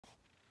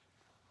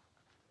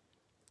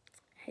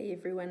Hey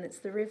everyone, it's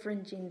the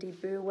Reverend Jendi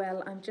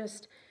Burwell. I'm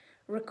just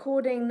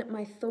recording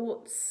my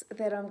thoughts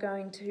that I'm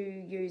going to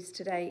use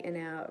today in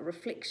our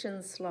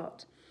reflection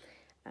slot.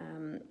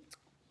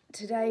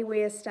 Today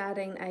we are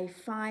starting a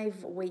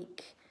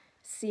 5-week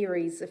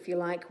series, if you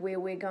like, where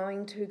we're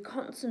going to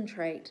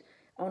concentrate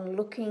on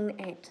looking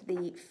at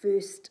the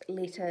first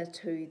letter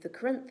to the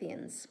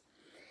Corinthians.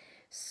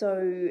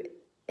 So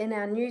in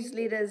our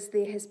newsletters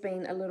there has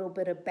been a little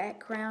bit of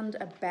background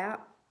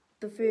about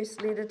the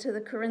first letter to the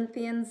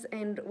Corinthians,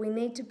 and we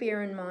need to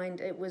bear in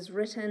mind it was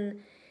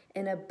written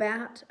in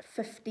about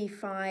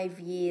 55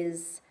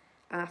 years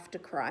after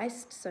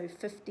Christ, so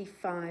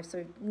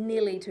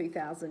nearly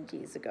 2,000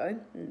 years ago,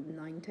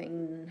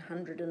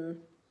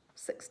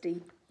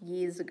 1960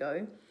 years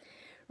ago,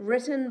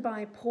 written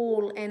by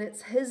Paul, and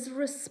it's his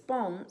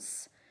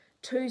response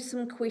to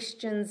some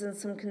questions and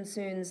some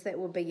concerns that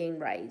were being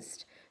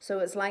raised. So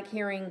it's like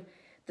hearing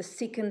the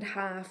second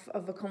half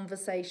of a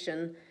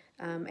conversation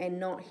and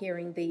not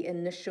hearing the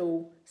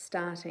initial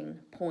starting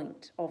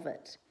point of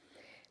it.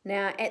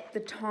 Now, at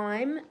the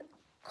time,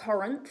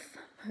 Corinth,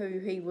 who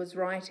he was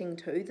writing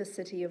to, the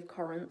city of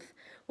Corinth,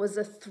 was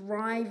a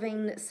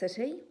thriving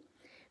city.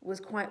 It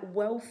was quite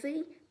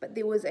wealthy, but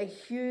there was a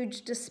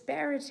huge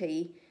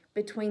disparity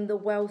between the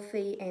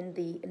wealthy and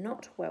the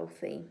not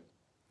wealthy.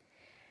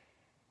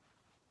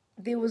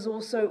 There was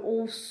also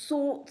all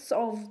sorts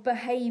of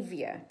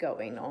behavior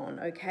going on,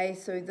 okay?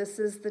 So this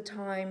is the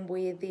time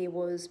where there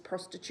was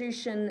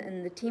prostitution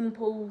in the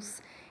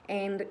temples,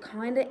 and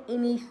kind of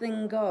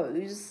anything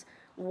goes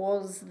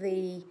was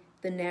the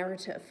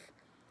narrative.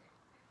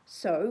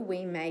 So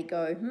we may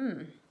go,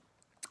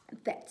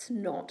 that's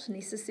not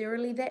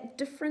necessarily that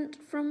different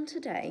from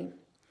today.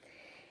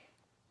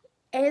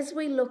 As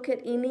we look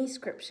at any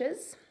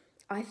scriptures,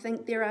 I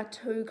think there are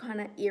two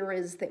kind of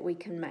errors that we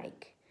can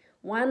make.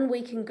 One,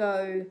 we can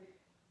go,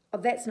 oh,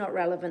 that's not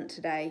relevant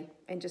today,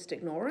 and just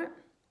ignore it.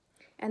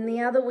 And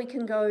the other we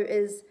can go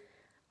is,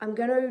 I'm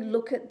going to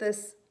look at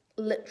this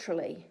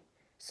literally.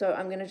 So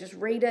I'm going to just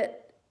read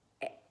it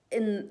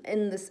in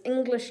this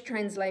English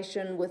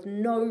translation with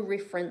no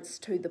reference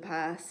to the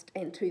past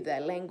and to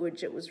the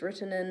language it was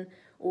written in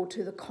or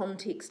to the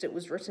context it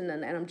was written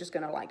in, and I'm just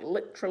going to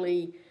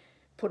literally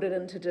put it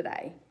into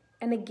today.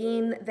 And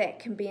again, that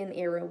can be an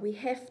error. We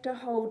have to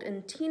hold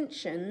in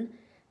tension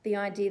the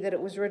idea that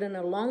it was written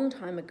a long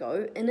time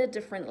ago in a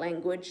different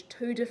language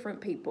to different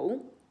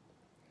people,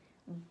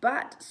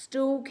 but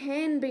still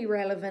can be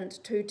relevant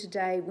to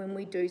today when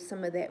we do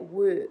some of that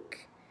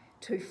work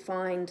to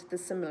find the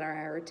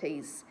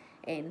similarities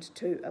and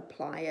to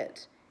apply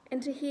it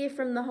and to hear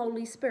from the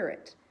Holy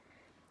Spirit.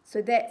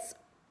 So that's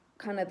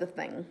kind of the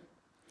thing.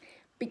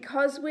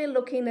 Because we're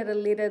looking at a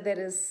letter that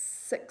is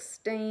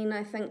 16,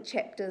 I think,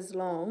 chapters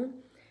long,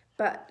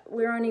 but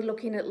we're only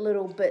looking at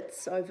little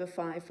bits over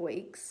 5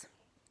 weeks,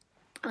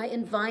 I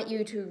invite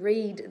you to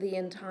read the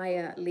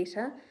entire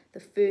letter, the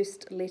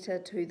first letter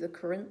to the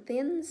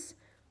Corinthians,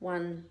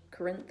 1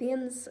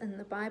 Corinthians in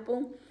the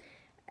Bible,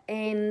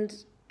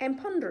 and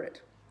ponder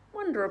it,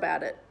 wonder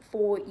about it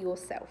for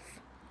yourself.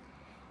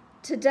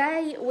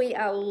 Today we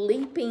are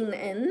leaping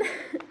in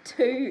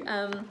to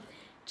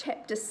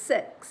chapter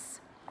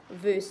 6,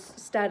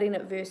 starting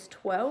at verse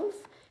 12.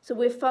 So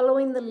we're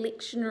following the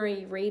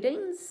lectionary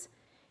readings,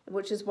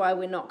 which is why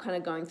we're not kind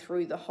of going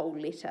through the whole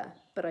letter.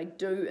 But I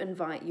do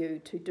invite you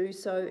to do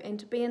so and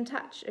to be in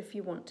touch if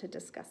you want to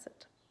discuss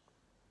it.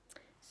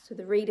 So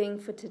the reading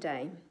for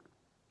today.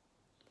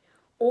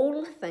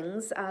 All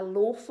things are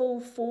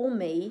lawful for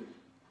me,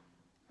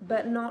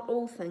 but not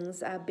all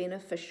things are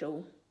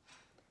beneficial.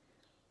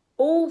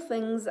 All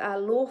things are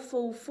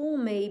lawful for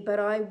me, but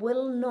I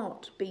will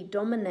not be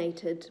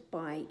dominated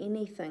by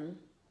anything.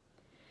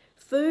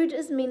 Food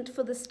is meant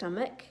for the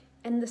stomach,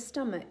 and the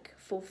stomach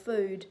for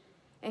food,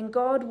 and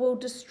God will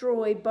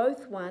destroy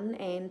both one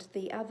and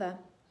the other.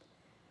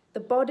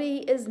 The body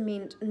is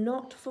meant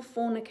not for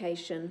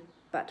fornication,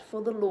 but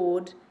for the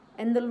Lord,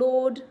 and the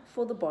Lord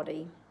for the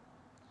body.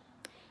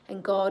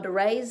 And God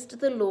raised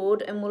the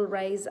Lord and will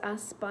raise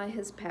us by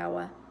his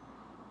power.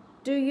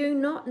 Do you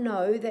not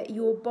know that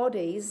your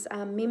bodies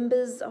are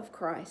members of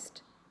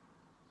Christ?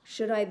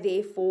 Should I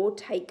therefore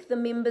take the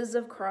members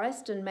of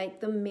Christ and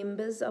make them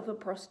members of a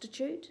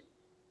prostitute?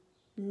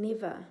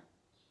 Never.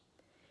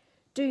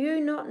 Do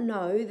you not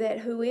know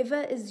that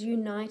whoever is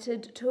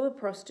united to a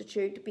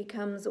prostitute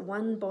becomes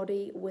one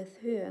body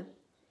with her?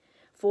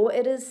 For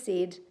it is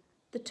said,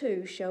 the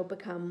two shall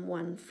become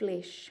one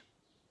flesh.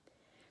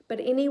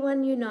 But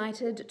anyone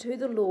united to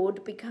the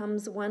Lord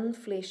becomes one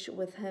flesh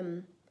with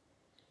him.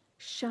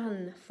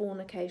 Shun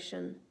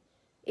fornication.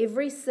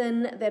 Every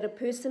sin that a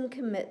person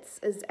commits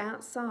is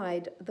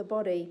outside the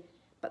body,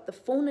 but the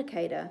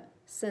fornicator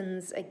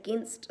sins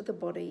against the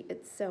body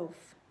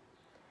itself.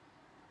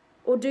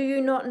 Or do you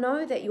not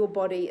know that your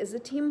body is a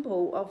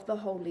temple of the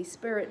Holy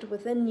Spirit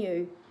within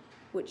you,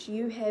 which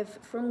you have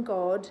from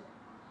God,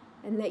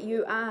 and that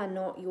you are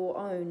not your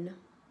own?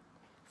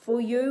 For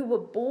you were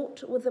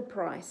bought with a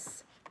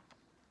price.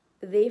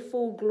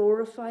 Therefore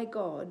glorify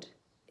God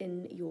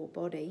in your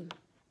body.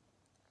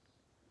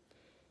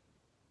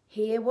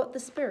 Hear what the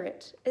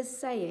Spirit is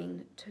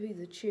saying to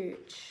the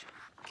church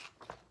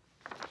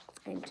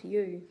and to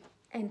you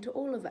and to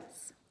all of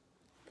us.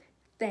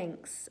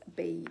 Thanks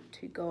be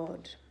to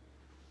God.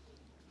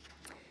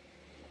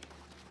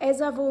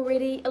 As I've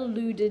already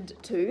alluded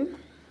to,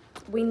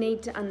 we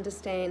need to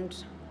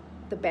understand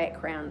the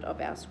background of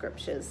our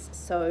scriptures.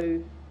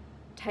 So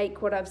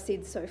take what I've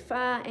said so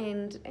far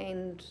and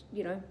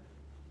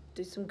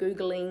do some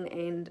Googling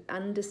and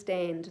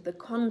understand the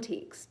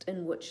context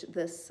in which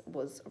this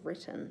was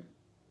written.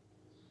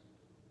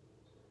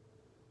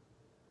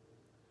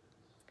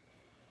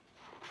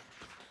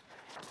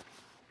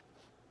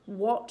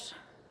 What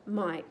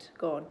might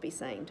God be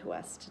saying to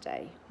us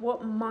today?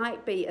 What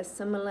might be a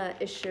similar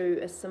issue,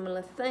 a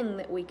similar thing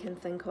that we can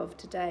think of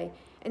today?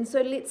 And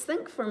so let's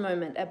think for a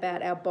moment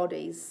about our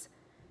bodies,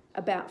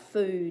 about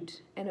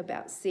food and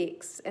about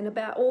sex and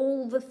about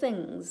all the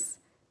things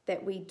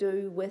that we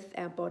do with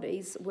our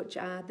bodies, which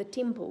are the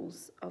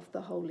temples of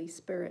the Holy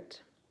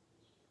Spirit.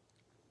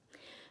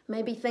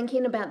 Maybe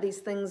thinking about these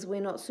things we're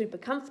not super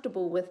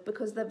comfortable with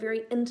because they're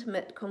very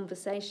intimate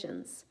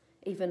conversations.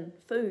 Even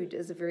food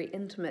is a very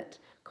intimate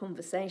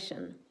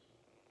conversation.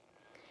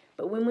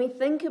 But when we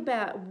think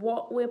about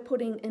what we're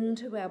putting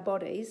into our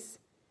bodies,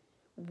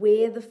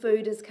 where the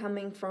food is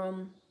coming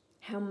from,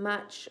 how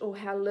much or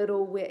how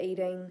little we're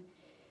eating,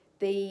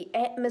 the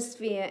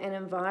atmosphere and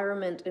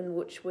environment in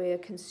which we're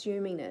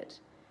consuming it,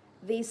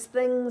 these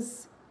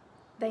things,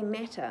 they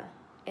matter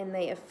and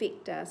they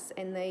affect us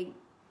and they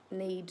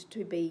need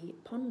to be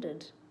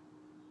pondered.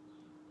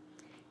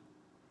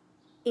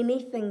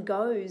 Anything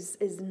goes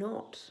is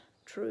not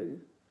true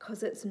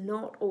because it's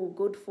not all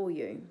good for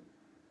you.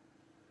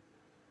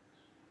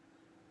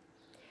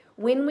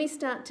 When we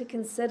start to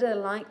consider,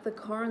 like the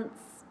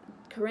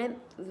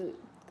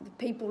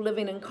people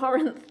living in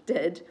Corinth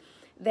did,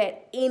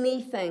 that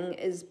anything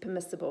is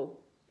permissible.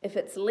 If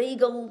it's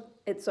legal,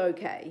 it's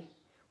okay.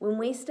 When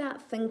we start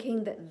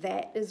thinking that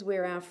that is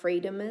where our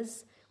freedom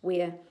is,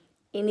 where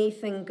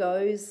anything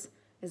goes,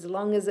 as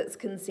long as it's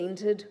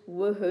consented,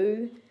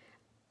 woohoo,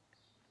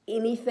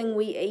 anything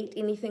we eat,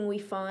 anything we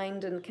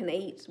find and can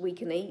eat, we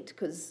can eat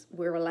because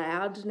we're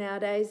allowed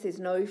nowadays. There's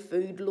no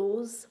food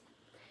laws.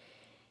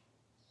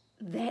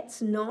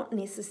 That's not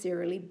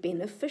necessarily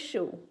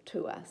beneficial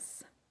to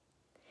us.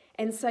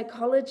 And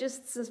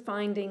psychologists are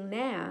finding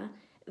now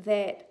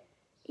that,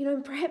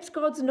 perhaps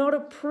God's not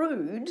a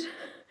prude,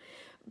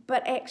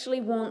 but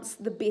actually wants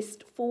the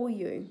best for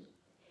you.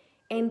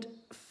 And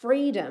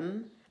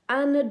freedom,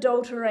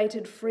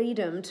 unadulterated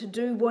freedom to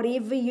do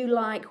whatever you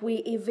like,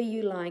 wherever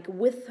you like,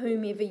 with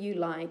whomever you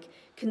like,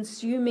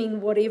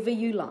 consuming whatever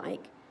you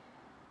like,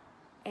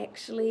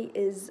 actually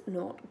is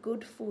not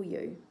good for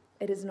you.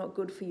 It is not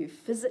good for you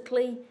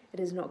physically, it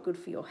is not good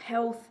for your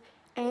health,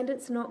 and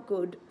it's not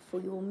good for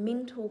your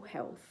mental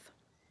health.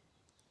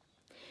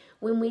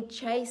 When we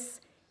chase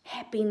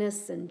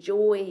happiness and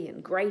joy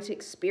and great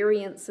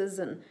experiences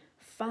and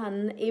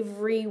fun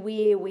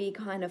everywhere we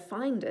kind of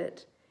find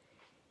it,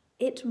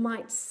 it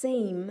might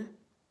seem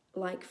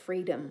like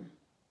freedom.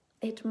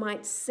 It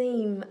might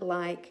seem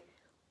like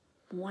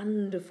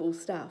wonderful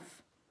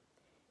stuff.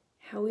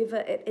 However,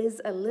 it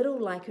is a little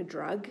like a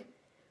drug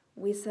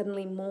where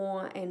suddenly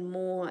more and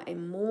more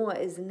and more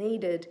is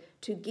needed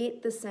to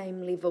get the same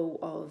level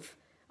of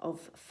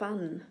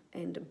fun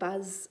and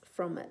buzz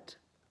from it.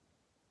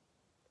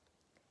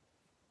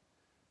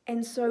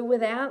 And so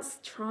without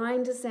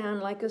trying to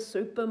sound like a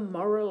super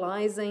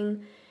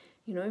moralizing,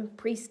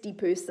 priesty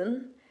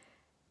person,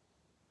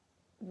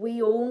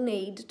 we all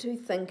need to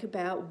think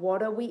about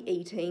what are we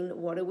eating,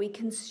 what are we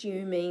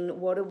consuming,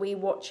 what are we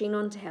watching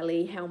on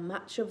telly, how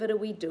much of it are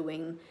we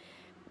doing,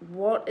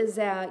 what is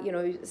our,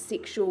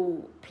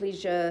 sexual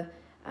pleasure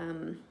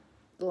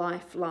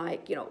life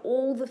like,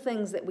 all the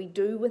things that we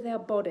do with our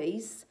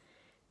bodies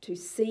to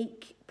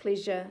seek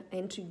pleasure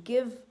and to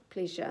give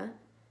pleasure,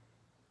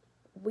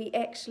 we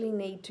actually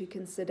need to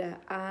consider,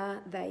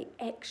 are they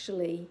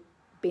actually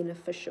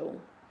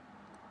beneficial?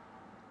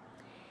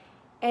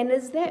 And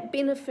is that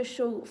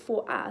beneficial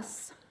for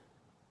us,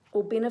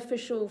 or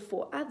beneficial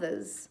for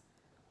others,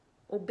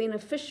 or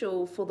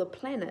beneficial for the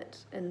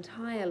planet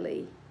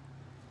entirely?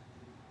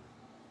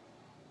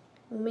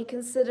 When we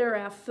consider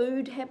our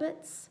food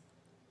habits,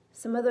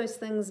 some of those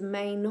things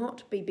may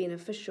not be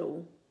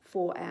beneficial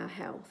for our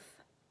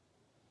health.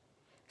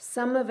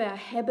 Some of our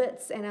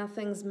habits and our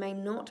things may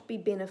not be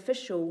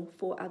beneficial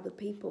for other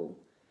people.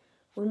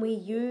 When we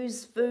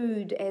use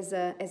food as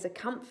a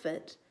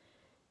comfort,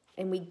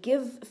 and we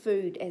give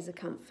food as a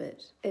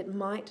comfort, it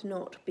might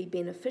not be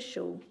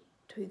beneficial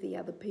to the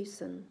other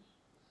person.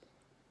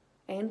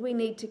 And we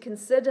need to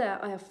consider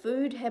our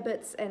food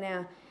habits and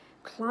our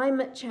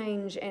climate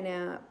change and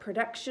our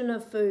production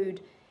of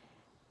food.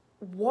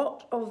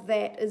 What of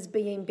that is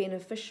being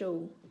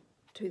beneficial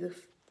to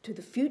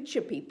the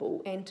future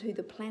people and to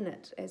the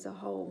planet as a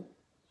whole?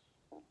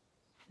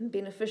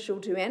 Beneficial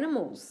to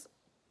animals?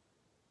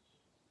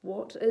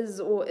 What is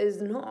or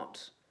is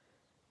not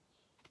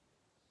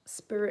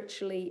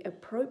spiritually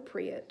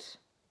appropriate,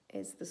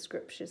 as the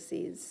scripture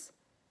says,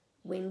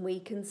 when we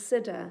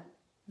consider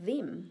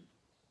them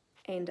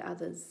and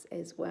others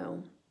as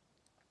well.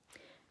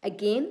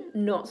 Again,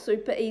 not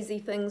super easy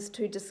things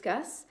to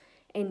discuss,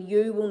 and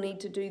you will need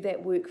to do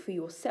that work for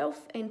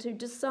yourself and to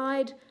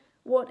decide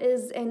what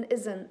is and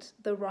isn't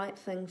the right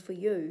thing for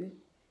you,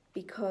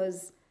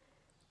 because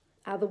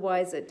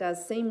otherwise it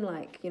does seem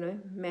like,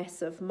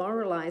 massive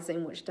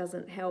moralizing, which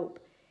doesn't help.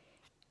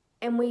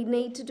 And we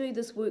need to do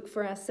this work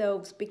for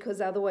ourselves, because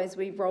otherwise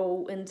we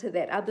roll into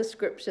that other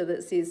scripture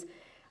that says,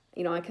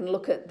 I can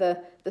look at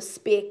the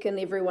speck in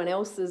everyone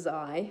else's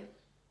eye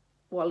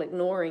while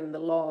ignoring the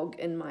log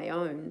in my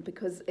own,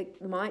 because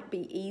it might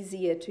be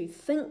easier to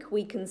think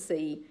we can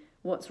see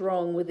what's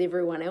wrong with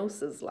everyone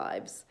else's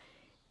lives,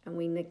 and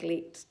we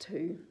neglect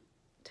to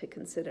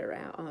consider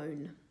our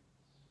own.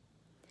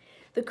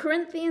 The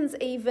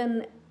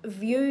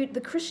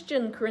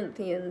Christian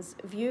Corinthians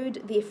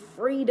viewed their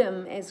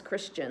freedom as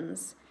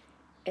Christians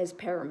as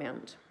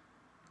paramount.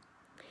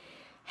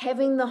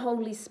 Having the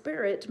Holy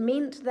Spirit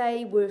meant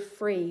they were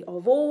free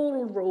of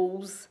all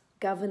rules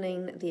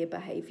governing their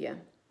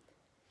behaviour.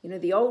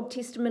 The Old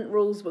Testament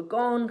rules were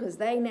gone because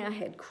they now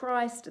had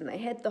Christ and they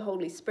had the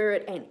Holy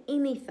Spirit, and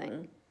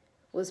anything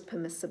was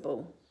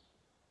permissible.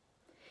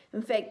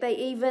 In fact,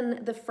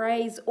 the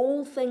phrase,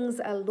 "all things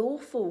are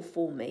lawful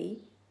for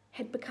me,"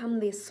 had become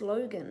their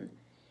slogan.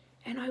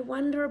 And I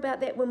wonder about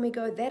that when we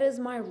go, that is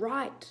my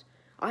right.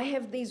 I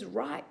have these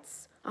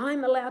rights.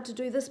 I'm allowed to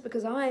do this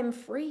because I am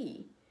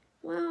free.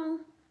 Well,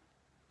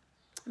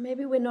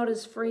 maybe we're not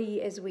as free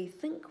as we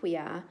think we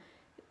are,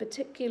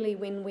 particularly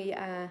when we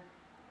are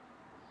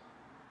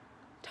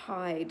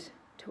tied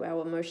to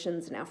our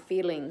emotions and our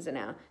feelings and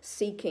our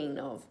seeking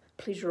of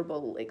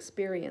pleasurable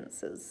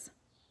experiences.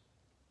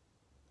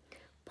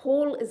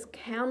 Paul is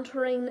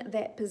countering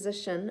that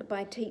position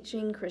by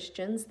teaching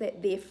Christians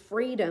that their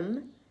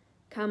freedom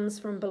comes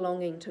from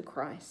belonging to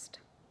Christ.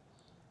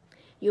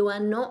 You are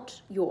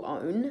not your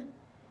own.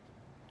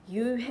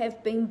 You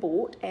have been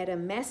bought at a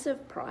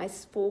massive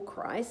price for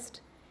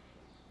Christ,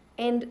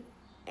 and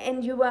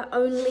you are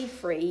only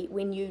free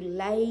when you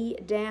lay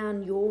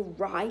down your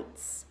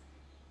rights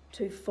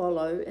to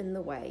follow in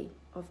the way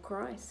of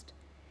Christ.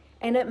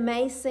 And it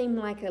may seem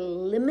like a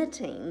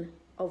limiting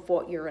of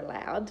what you're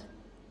allowed,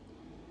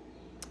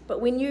 but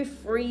when you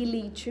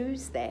freely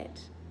choose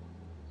that,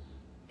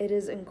 it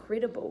is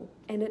incredible,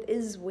 and it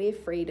is where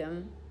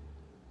freedom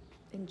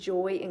and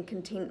joy and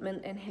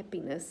contentment and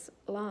happiness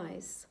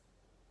lies.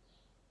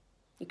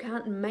 You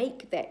can't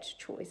make that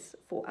choice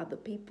for other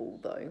people,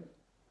 though.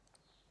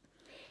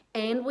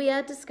 And we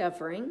are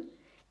discovering,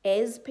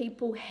 as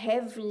people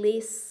have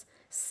less,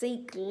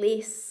 seek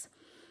less,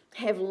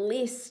 have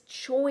less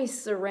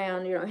choice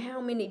around, how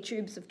many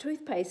tubes of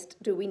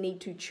toothpaste do we need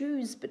to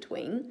choose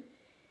between,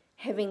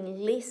 having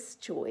less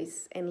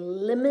choice and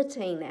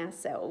limiting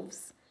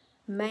ourselves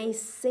may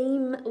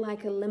seem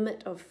like a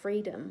limit of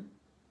freedom,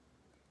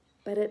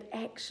 but it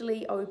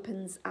actually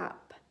opens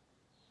up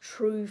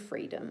true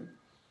freedom.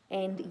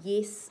 And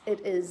yes,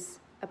 it is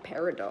a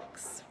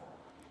paradox,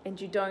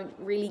 and you don't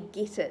really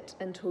get it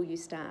until you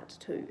start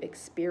to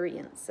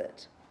experience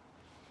it.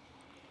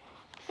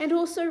 And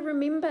also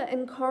remember,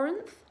 in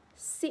Corinth,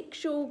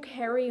 sexual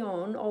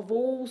carry-on of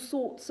all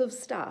sorts of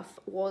stuff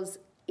was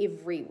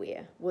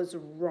everywhere, was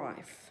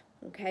rife.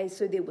 Okay,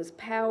 so there was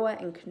power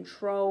and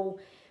control,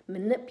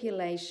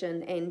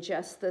 manipulation, and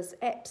just this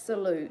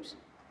absolute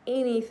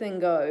anything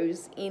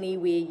goes,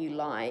 anywhere you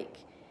like.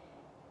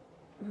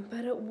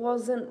 But it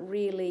wasn't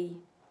really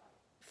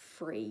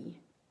free.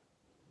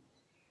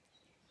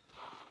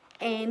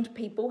 And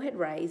people had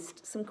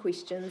raised some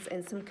questions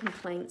and some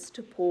complaints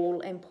to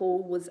Paul, and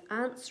Paul was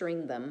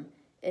answering them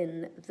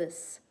in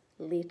this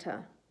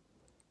letter.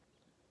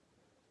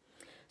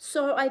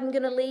 So I'm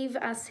going to leave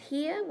us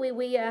here where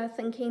we are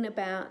thinking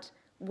about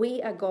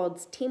we are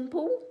God's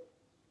temple.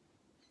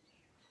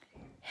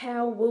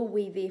 How will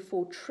we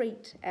therefore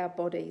treat our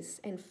bodies?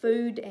 And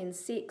food and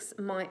sex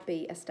might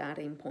be a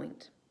starting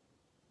point.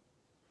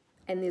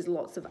 And there's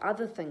lots of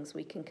other things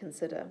we can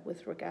consider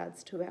with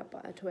regards to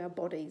our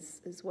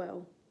bodies as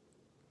well.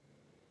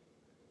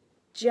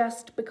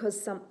 Just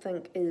because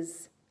something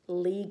is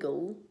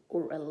legal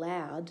or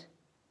allowed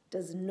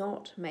does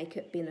not make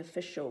it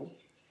beneficial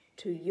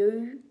to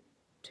you,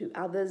 to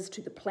others,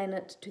 to the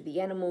planet, to the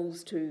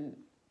animals, to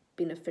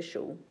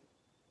beneficial.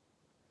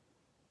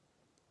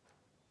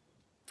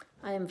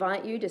 I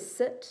invite you to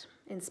sit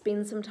and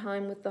spend some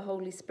time with the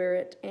Holy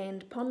Spirit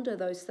and ponder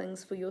those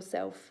things for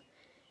yourself,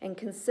 and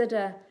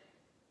consider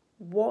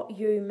what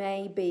you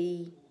may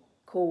be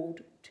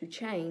called to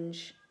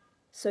change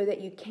so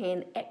that you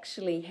can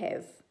actually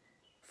have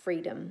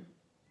freedom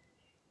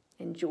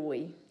and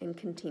joy and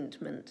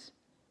contentment.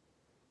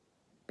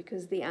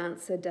 Because the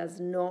answer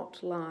does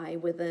not lie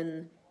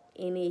within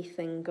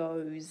anything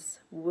goes,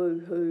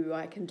 woo-hoo,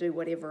 I can do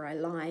whatever I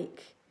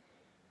like.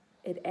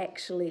 It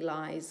actually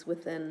lies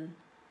within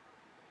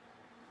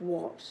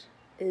what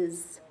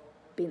is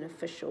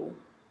beneficial,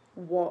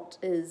 what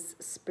is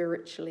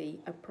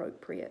spiritually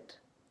appropriate.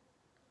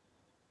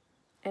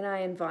 And I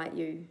invite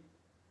you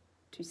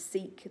to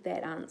seek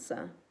that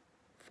answer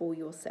for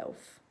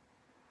yourself.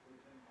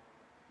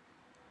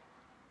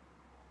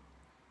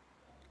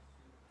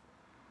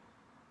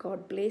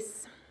 God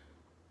bless.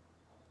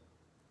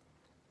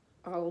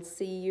 I'll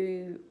see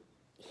you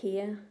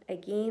here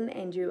again,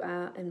 and you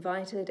are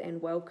invited and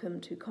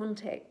welcome to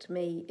contact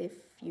me if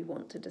you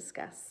want to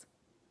discuss.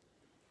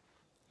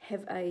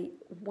 Have a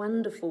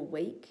wonderful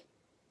week.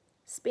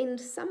 Spend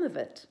some of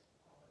it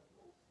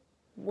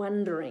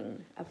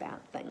wondering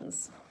about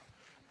things.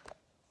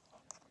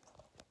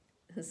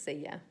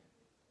 See ya.